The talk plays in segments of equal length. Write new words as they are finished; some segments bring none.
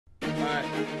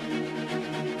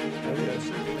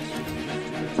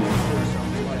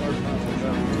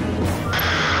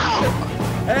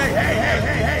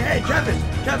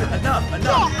Kevin, enough.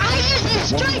 Bro, I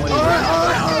just straight.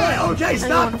 Alright, okay,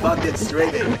 stop fucking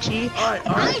streaming. Alright,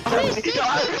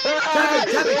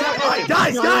 Kevin,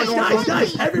 alright,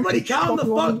 guys, everybody calm the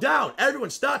fuck down. Everyone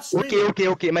stop streaming.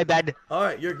 Okay, my bad.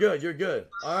 Alright, you're good.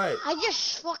 Alright. I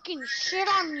just fucking shit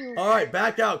on you. Alright,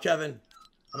 back out, Kevin.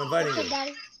 I'm inviting you.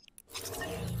 Daddy.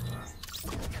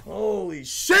 Holy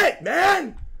shit,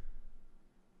 man!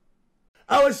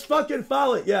 I was fucking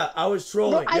following. Yeah, I was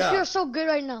trolling. Bro, I feel so good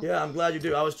right now. Yeah, I'm glad you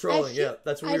do. I was trolling. Yeah,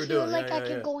 that's what we were doing. I feel like I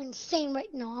could go insane right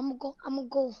now. I'm gonna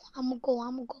go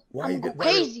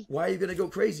crazy. Why are you gonna go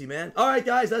crazy, man? All right,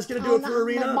 guys, that's gonna do it for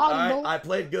Arena. All right, I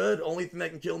played good. Only thing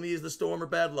that can kill me is the storm or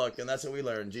bad luck, and that's what we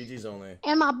learned. GG's only.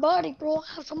 And my body, bro,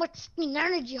 I have so much spin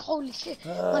energy. Holy shit,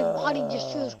 my body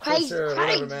just feels crazy. Sure,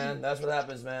 whatever, man. That's what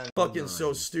happens, man. Fucking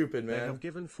so stupid, man.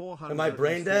 Am I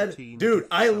brain dead, dude?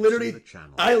 I literally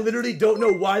don't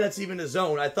know why that's even a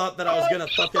zone. I thought that I was gonna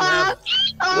fucking have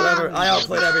whatever. I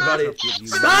outplayed everybody.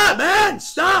 Stop, man!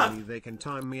 Stop! They can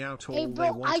time me out all hey, bro,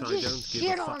 they want. I just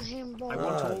shit on him,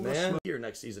 bro. Man, here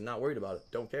next season. Not worried about it.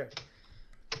 Don't care.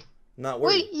 Not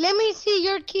worried. Wait, let me see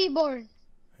your keyboard.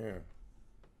 Here.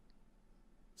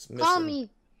 Call me.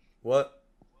 What?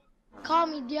 Call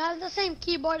me. Do you have the same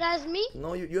keyboard as me?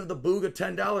 No, you have the Booga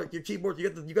 $10. Your keyboard. You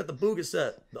got the Booga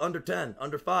set. The under 10,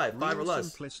 under 5 or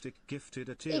less. It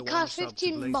costs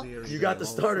 $15. You got the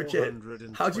starter kit.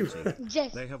 How'd you?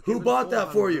 Yes. Who bought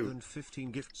that for you?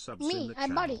 Me. I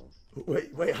bought it.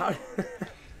 Wait. How?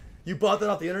 You bought that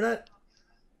off the internet?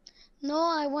 No,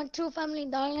 I went to Family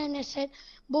Dollar and it said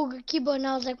Booga keyboard, and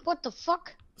I was like, what the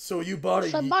fuck? So you bought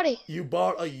so I bought it. You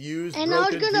bought a used. And I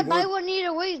was gonna keyboard? buy one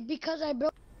either ways because I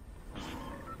broke.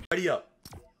 Ready up.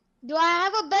 Do I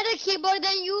have a better keyboard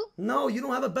than you? No, you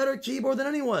don't have a better keyboard than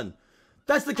anyone.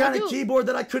 That's the kind of keyboard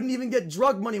that I couldn't even get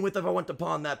drug money with if I went to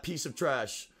pawn that piece of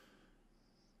trash.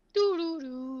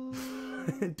 Doo-doo-doo.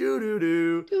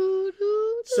 Doo-doo-doo.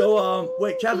 So,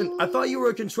 wait, Kevin, I thought you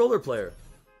were a controller player.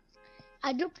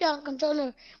 I do play on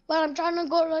controller, but I'm trying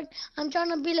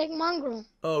to be like Mongrel.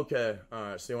 Okay,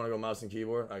 alright, so you want to go mouse and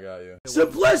keyboard? I got you.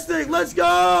 Simplistic, let's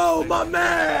go, my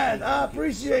man! I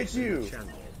appreciate you.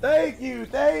 Thank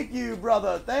you,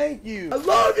 brother, thank you. I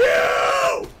love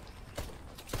you!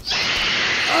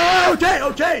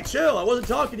 Okay, chill, I wasn't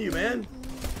talking to you, man.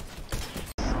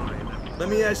 Let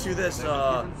me ask you this,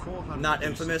 not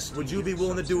infamous, would you be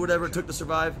willing to do whatever it took to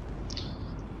survive?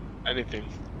 Anything.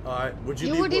 Alright, would you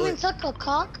be willing? You would even suck a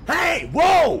cock? Hey,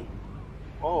 whoa!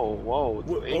 Whoa,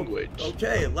 language.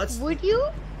 Okay, let's... Would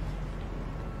you?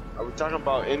 Are we talking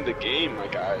about in the game, my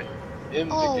guy? In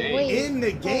the game. Wait. In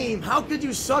the game? How could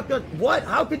you suck a... What?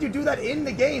 How could you do that in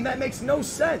the game? That makes no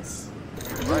sense.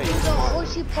 Right. You do the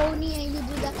horsey pony and you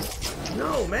do that.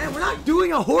 No, man, we're not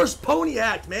doing a horse pony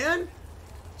act, man.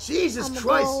 Jesus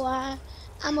Christ.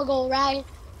 I'm gonna go ride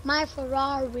my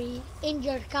Ferrari in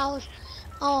your couch.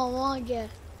 Oh, yeah.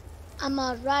 I'm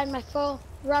gonna ride my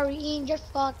Ferrari in your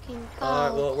fucking couch.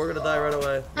 Alright, well, we're gonna die right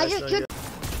away. I just killed.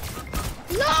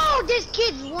 No, this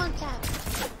kid's one tap.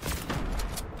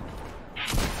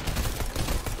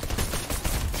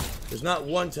 There's not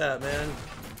one tap, man.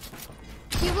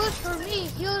 He was for me.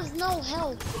 He was no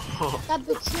help. That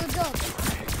bitch healed up.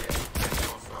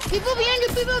 People behind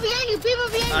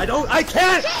you, I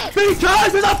can't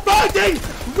because there's a fucking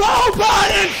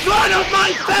robot in front of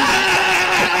my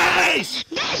face!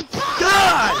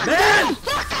 God, man!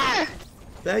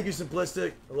 Thank you,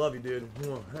 Simplistic. I love you, dude.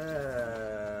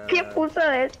 ¿Qué puso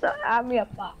esto? Ah, mi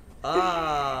papá.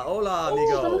 Ah, hola,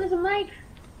 amigo. ¿Cómo es un mic?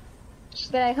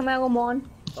 Espera, déjame hago mon.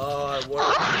 What?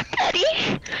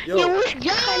 Yo. What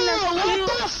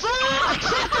the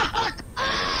fuck?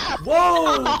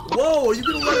 Whoa, are you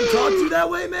gonna let him talk to you that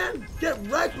way, man? Get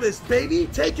reckless, baby.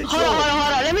 Take control.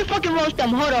 Hold on. Let me fucking roast them.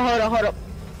 Hold on.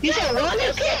 You said what?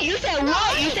 You said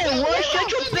what?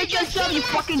 Shut your bitch ass up, you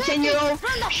fucking 10-year-old.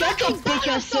 Shut your bitch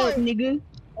ass up, nigga.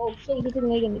 Oh shit, he didn't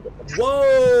make it.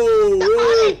 Whoa! The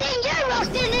only thing you're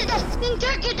roasting is the fucking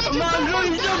turkey that you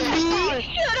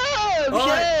Shut up! All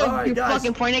right, you guys.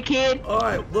 fucking pointer kid.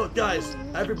 Alright, look, guys.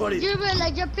 Everybody.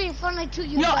 You're being funny to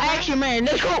you. Yo, action man.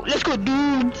 Let's go,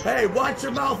 dude. Hey, watch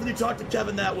your mouth when you talk to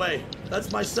Kevin that way.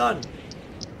 That's my son.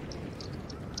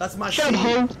 That's my son.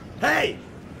 Hey!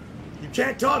 You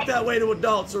can't talk that way to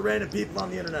adults or random people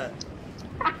on the internet.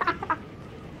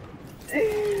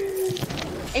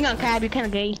 Ain't gonna cab, you're kinda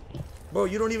gay. Bro,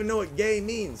 you don't even know what gay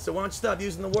means, so why don't you stop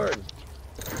using the word?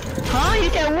 Huh? You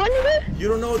said what, nigga? You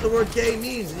don't know what the word gay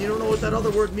means, and you don't know what that other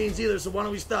word means either, so why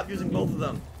don't we stop using both of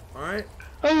them? Alright?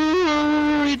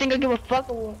 You think I give a fuck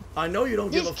or what? I know you don't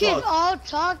give a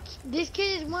fuck. This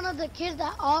kid is one of the kids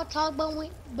that all talk, but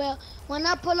but when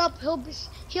I pull up,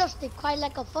 he'll stay quiet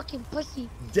like a fucking pussy.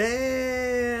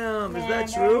 Damn, is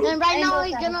that true? And right now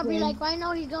he's gonna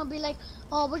be like,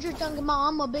 oh, what you talking about?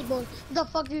 I'm a big boy. What the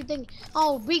fuck do you think?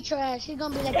 Oh, beat your ass. He's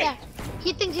gonna be like that.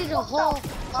 He thinks he's a whole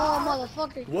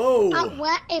motherfucker. Whoa.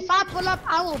 If I pull up,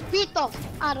 I will beat the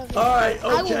out of him. All right,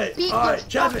 okay. All right,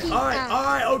 Kevin. All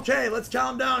right, okay. Let's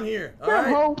calm down here. All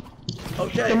right.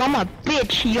 Okay. Your mama a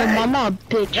bitch. Your mama a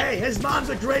bitch. Hey, his mom's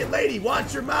a great lady.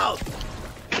 Watch your mouth.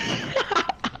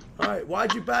 All right,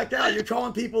 why'd you back out? You're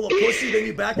calling people a pussy, then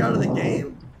you back out of the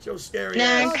game? So scary.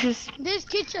 Nah, this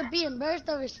kid should be embarrassed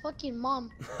of his fucking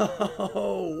mom.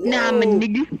 Oh, nah, I'm a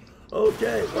nigga.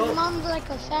 Okay. Well, his mom's like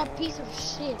a fat piece of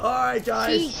shit. All right,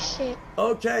 guys. She's shit.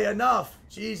 Okay, enough.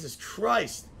 Jesus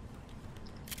Christ.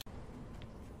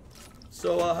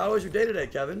 So, how was your day today,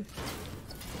 Kevin?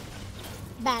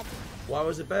 Bad. Why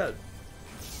was it bad?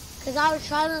 Because I was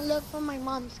trying to look for my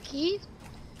mom's keys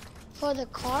for the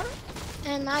car,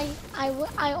 and I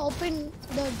opened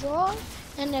the drawer,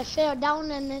 and it fell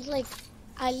down, and it's like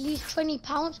at least 20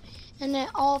 pounds, and it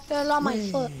all fell on my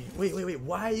foot. Wait.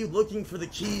 Why are you looking for the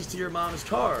keys to your mom's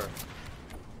car?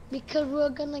 Because we're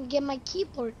gonna get my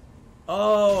keyboard.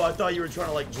 Oh, I thought you were trying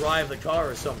to like drive the car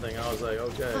or something. I was like,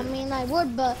 okay. I mean, I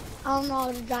would, but I don't know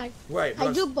how to drive. Right.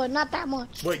 I do, but not that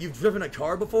much. Wait, you've driven a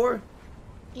car before?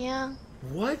 Yeah.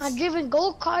 What? I've driven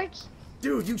go-karts.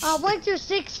 Dude, you... I went to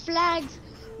Six Flags.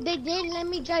 They didn't let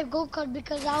me drive go-kart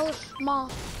because I was small.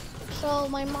 So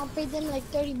my mom paid them like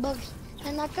 30 bucks,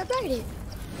 and I could ride it.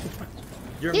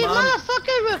 Your These mom...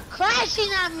 motherfuckers were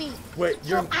crashing at me. Wait,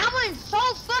 So I went so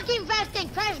fucking fast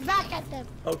and crashed back at them.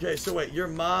 Okay, so wait, your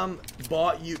mom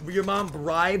bought you... Your mom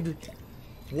bribed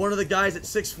one of the guys at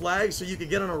Six Flags so you could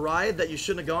get on a ride that you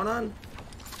shouldn't have gone on?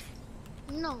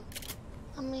 No.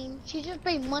 I mean, she just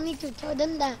paid money to tell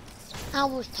them that I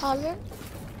was taller,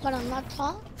 but I'm not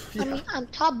tall. Yeah. I mean, I'm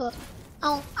tall, but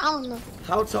I don't know.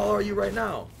 How tall are you right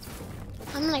now?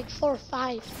 I'm like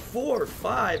 4'5".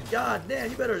 4'5"? God damn,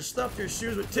 you better stuff your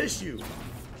shoes with tissue.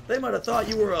 They might have thought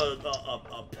you were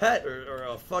a pet or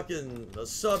a fucking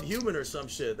subhuman or some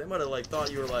shit. They might have like thought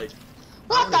you were like...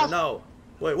 What the... No.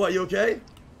 Wait, what, you okay?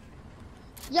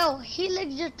 Yo, he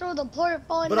like just threw the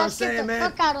portable and But that I'm saying, scared the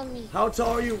man, fuck out of me. How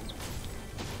tall are you?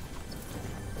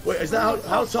 Wait, is that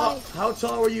how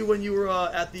tall were you when you were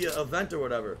at the event or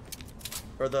whatever?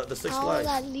 Or the Six Flags?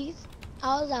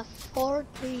 I was at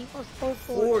 4'3" or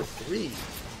 4'4".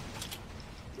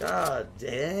 4'3". God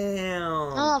damn.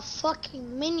 I'm a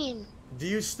fucking minion. Do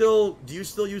you still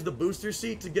use the booster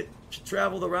seat to get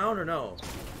traveled around or no?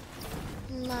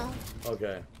 No.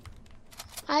 Okay.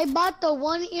 I bought the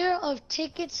 1 year of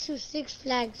tickets to Six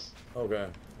Flags. Okay.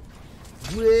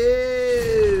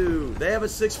 Whoa! They have a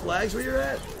Six Flags where you're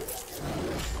at?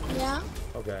 Yeah.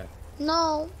 Okay.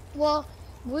 No, well,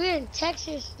 we're in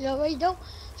Texas, Laredo,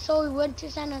 so we went to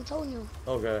San Antonio.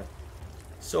 Okay.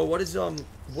 So what is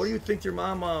what do you think your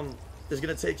mom is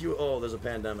gonna take you? Oh, there's a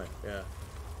pandemic. Yeah.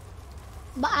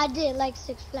 But I did like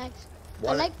Six Flags.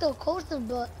 I like the coaster,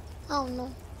 but I don't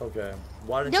know. Okay.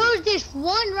 Why didn't There was this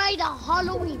one ride on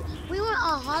Halloween. We went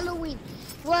on Halloween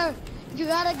where you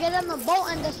gotta get on the boat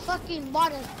and the fucking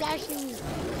water splashing you.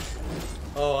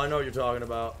 Oh, I know what you're talking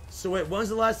about. So wait, when's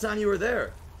the last time you were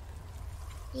there?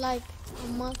 Like a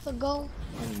month ago.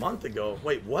 A month ago?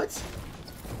 Wait, what?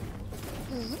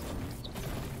 Mm-hmm.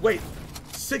 Wait,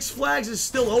 Six Flags is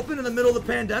still open in the middle of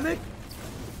the pandemic?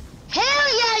 Hell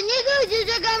yeah, nigga! You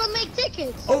just gotta make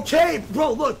tickets. Okay,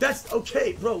 bro, look, that's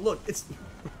okay, bro, look, it's...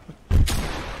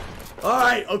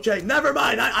 Alright, okay, never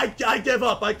mind, I give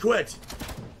up, I quit.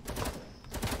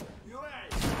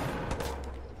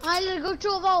 Alright, let's go to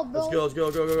a vault, bro. Let's go.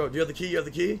 Do you have the key? You have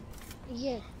the key?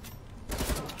 Yeah.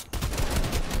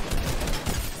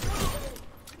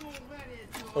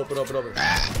 Open.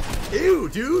 Ew,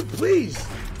 dude, please.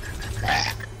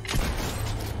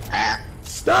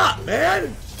 Stop,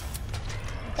 man.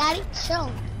 Daddy,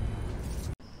 chill.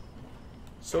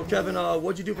 So, Kevin,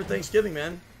 what'd you do for Thanksgiving,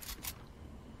 man?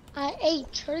 I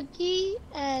ate turkey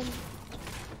and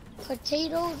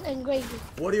potatoes and gravy.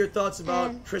 What are your thoughts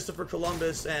about Christopher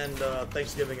Columbus and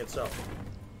Thanksgiving itself?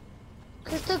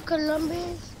 Christopher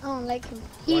Columbus, I don't like him.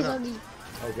 He's ugly.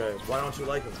 Okay, why don't you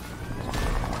like him?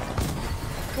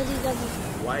 Because he's ugly.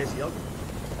 Why is he ugly?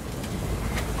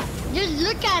 Just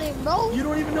look at him, bro. You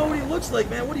don't even know what he looks like,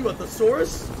 man. What are you, a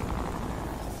thesaurus?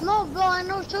 No, bro, I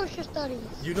know social studies.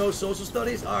 You know social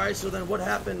studies? Alright, so then what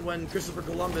happened when Christopher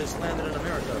Columbus landed in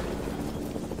America?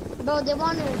 Bro, they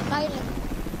wanted to fight him.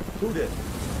 Who did?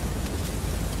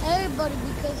 Everybody,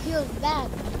 because he was bad.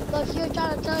 But he was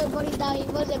trying to tell everybody that he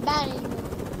wasn't bad anymore.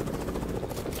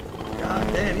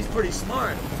 God damn, he's pretty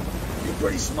smart. You're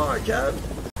pretty smart, Kev.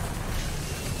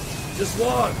 Just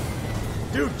walk.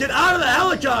 Dude, get out of the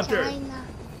helicopter. Vagina.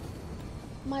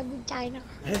 My vagina.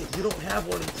 Hey, you don't have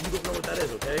one. You don't know what that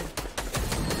is, okay?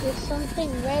 It's something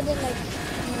red and like...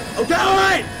 Okay,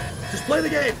 alright! Just play the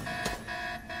game.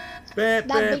 Bam, That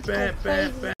bam, bitch bam, go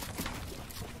bam, crazy. bam.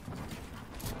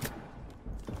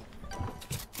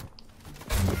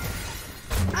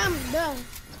 I'm done.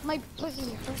 My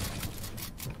pussy hurts.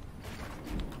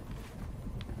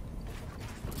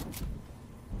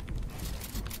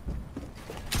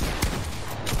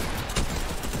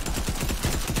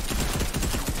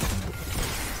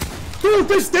 Dude,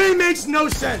 this game makes no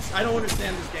sense. I don't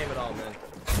understand this game at all, man.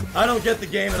 I don't get the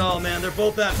game at all, man. They're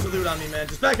both absolute on me, man.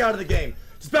 Just back out of the game.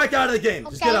 Just back out of the game.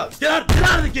 Just get out. Just get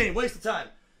out of the game. Waste of time.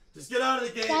 Just get out of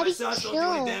the game. Daddy, My shots don't do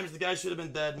any damage. The guy should have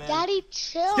been dead, man. Daddy,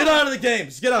 chill. Get out of the game.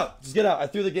 Just get out. Just get out. I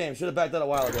threw the game. Should have backed out a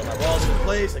while ago. My wall's in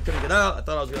place. I couldn't get out. I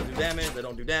thought I was going to do damage. They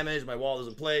don't do damage. My wall is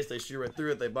in place. They shoot right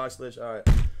through it. They box glitch. All right.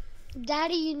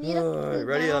 Daddy, you need to...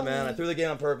 Ready up, man. I threw the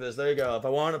game on purpose. There you go. If I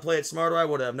wanted to play it smarter, I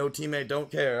would have. No teammate, don't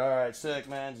care. All right, sick,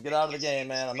 man. Just get out of the game,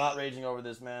 man. I'm not raging over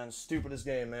this, man. Stupidest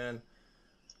game, man.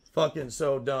 Fucking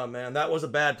so dumb, man. That was a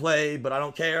bad play, but I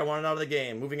don't care. I want it out of the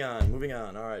game. Moving on. Moving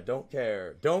on. All right, don't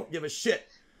care. Don't give a shit.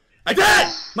 I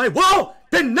did! My wall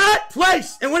did not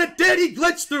place! And when it did, he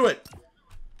glitched through it.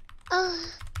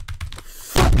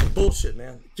 Fucking bullshit,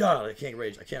 man. God, I can't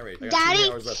rage. I can't rage. I got 2 Daddy,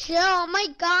 hours left. chill. Oh my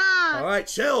God. All right,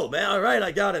 chill, man. All right,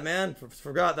 I got it, man.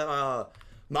 Forgot that.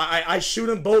 I shoot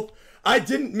them both. I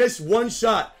didn't miss one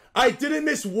shot. I didn't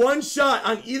miss one shot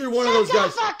on either one of those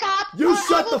guys. Shut the fuck up. You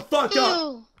shut the fuck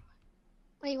up.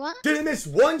 Wait, what? Didn't miss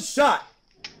one shot.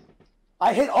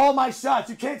 I hit all my shots.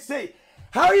 You can't say.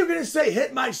 How are you gonna say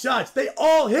hit my shots? They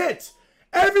all hit.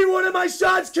 Every one of my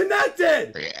shots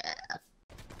connected.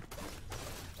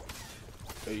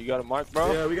 Hey, you got a mic,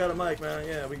 bro? Yeah, we got a mic, man.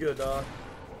 Yeah, we good, dog.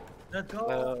 Let's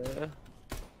go. Yeah.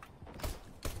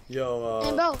 Yo,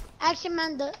 And bro, actually,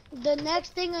 man, the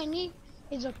next thing I need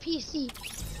is a PC.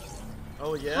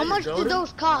 Oh yeah. How much do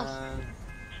those cost?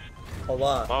 A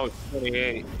lot. Oh,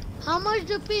 28. How much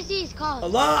do PCs cost? A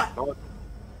lot.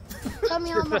 Tell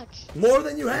me how much. More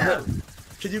than you have.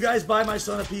 Can you guys buy my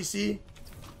son a PC?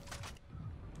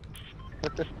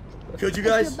 Could you If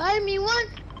guys? you buy me one,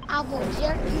 I will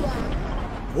jerk you out.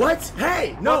 What?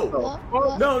 Hey, no.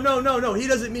 What? No. He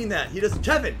doesn't mean that. He doesn't.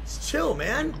 Kevin, chill,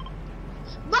 man.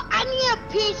 But I need a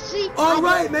PC. All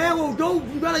right, man. Well, go.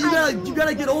 You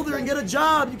gotta get older and get a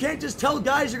job. You can't just tell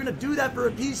guys you're gonna do that for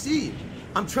a PC.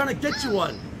 I'm trying to get you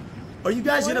one. Are you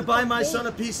guys gonna buy my son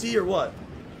a PC or what?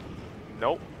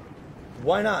 Nope.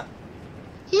 Why not?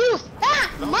 You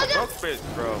fat mother. Bitch,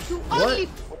 bro. You ugly.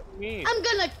 What do you mean? I'm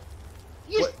gonna.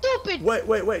 You stupid.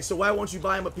 Wait. So why won't you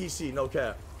buy him a PC? No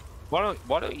cap. Why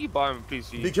don't you buy him a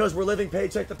PC? Because we're living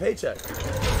paycheck to paycheck.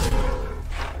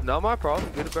 Not my problem.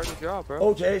 Get a better job, bro.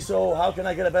 Okay, so how can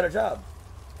I get a better job?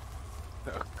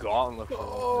 Gauntlet.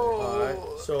 Alright,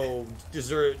 so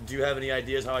do you have any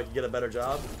ideas how I can get a better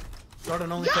job? Start an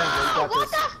OnlyFans. Yeah, Let's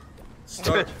what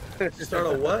got the? Start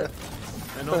a what?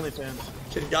 An OnlyFans.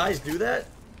 Can guys do that?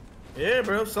 Yeah,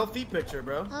 bro. Selfie picture,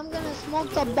 bro. I'm gonna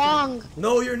smoke the bong.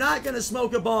 No, you're not gonna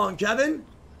smoke a bong, Kevin.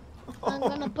 I'm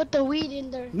gonna put the weed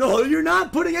in there. No, you're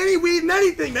not putting any weed in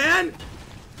anything, man.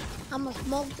 I'm gonna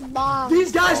smoke the bong.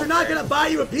 These guys are not gonna buy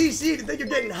you a PC to think you're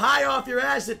getting high off your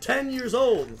ass at 10 years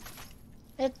old.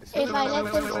 If I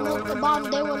let them smoke the bomb,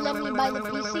 they will let me buy the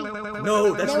PC.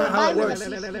 No, that's They not will how buy it me works. the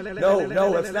PC.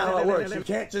 No, that's not how it works. You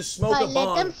can't just smoke If I a let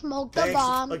bomb. them smoke the Thanks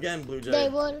bomb, again, Blue Jay. they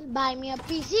will buy me a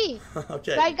PC.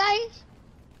 Okay. Right, guys?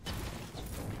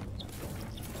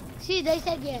 See, they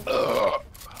said yes.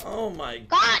 Oh my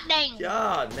God dang.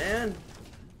 God, man.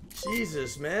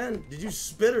 Jesus, man. Did you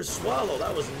spit or swallow?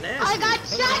 That was nasty. I got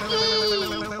Chucky!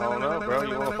 I don't know, bro.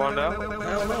 You wanna find out? I don't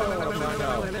know. I want to find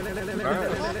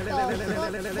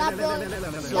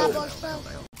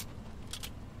out.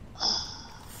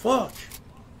 Fuck.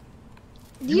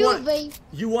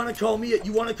 You want to call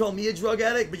me a drug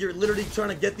addict, but you're literally trying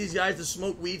to get these guys to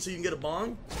smoke weed so you can get a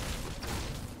bong?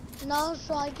 No,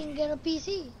 so I can get a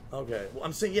PC. Okay. Well,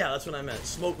 I'm saying, yeah, that's what I meant.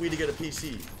 Smoke weed to get a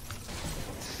PC.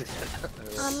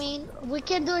 I mean, we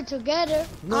can do it together.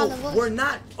 No, we're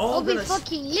not all We'll gonna... be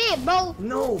fucking lit, bro.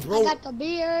 No, bro. I got the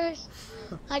beers.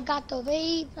 I got the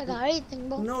vape. I got everything,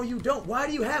 bro. No, you don't. Why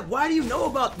do you know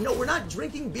about... No, we're not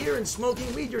drinking beer and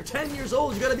smoking weed. You're 10 years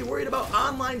old. You gotta be worried about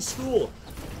online school.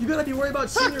 You gotta be worried about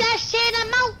Fuck that shit,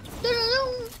 I'm out.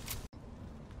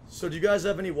 So do you guys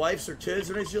have any wives or kids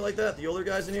or any shit like that? The older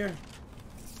guys in here?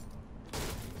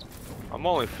 I'm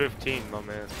only 15, my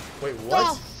man. Wait,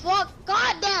 what? The fuck?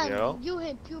 Goddamn. Yeah. You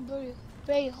hit puberty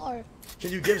very hard.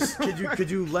 Could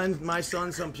you lend my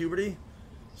son some puberty?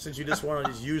 Since you just want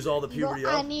to just use all the puberty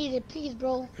Bro, up. I need it, please,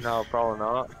 bro. No, probably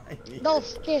not. Don't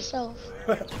scare yourself.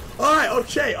 Alright,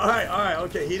 okay, alright,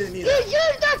 okay. He didn't need You that.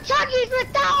 used the Chuckies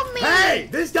without me! Hey,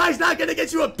 this guy's not gonna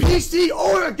get you a PC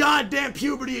or a goddamn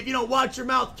puberty if you don't watch your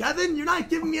mouth, Kevin. You're not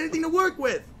giving me anything to work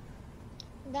with.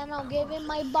 Then I'll give him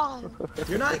my bomb.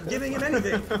 You're not giving him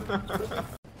anything.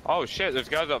 Oh shit, there's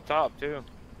guys up top too.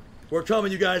 We're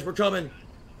coming, you guys. We're coming.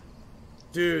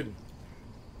 Dude.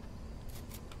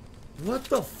 What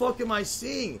the fuck am I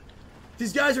seeing?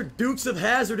 These guys are Dukes of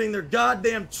Hazzarding their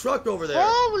goddamn truck over there.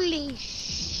 Holy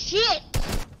shit!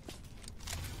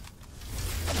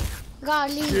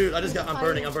 God, leave. Dude, I'm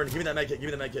burning. Give me that med kit.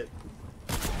 Give me that med kit.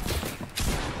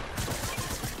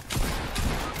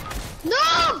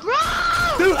 No,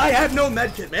 bro! Dude, I have no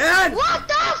med kit, man. What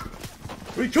the?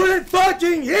 We couldn't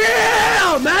fucking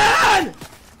heal, man!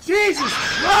 Jesus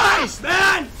Christ,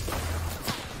 man!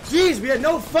 Jeez, we had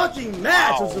no fucking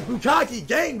match. It was a Bukkake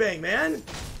gangbang, man.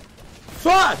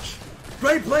 Fuck!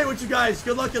 Great play with you guys.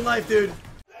 Good luck in life, dude.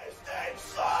 This game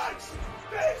sucks!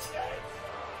 This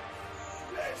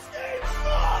game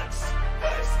sucks!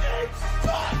 This game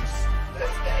sucks!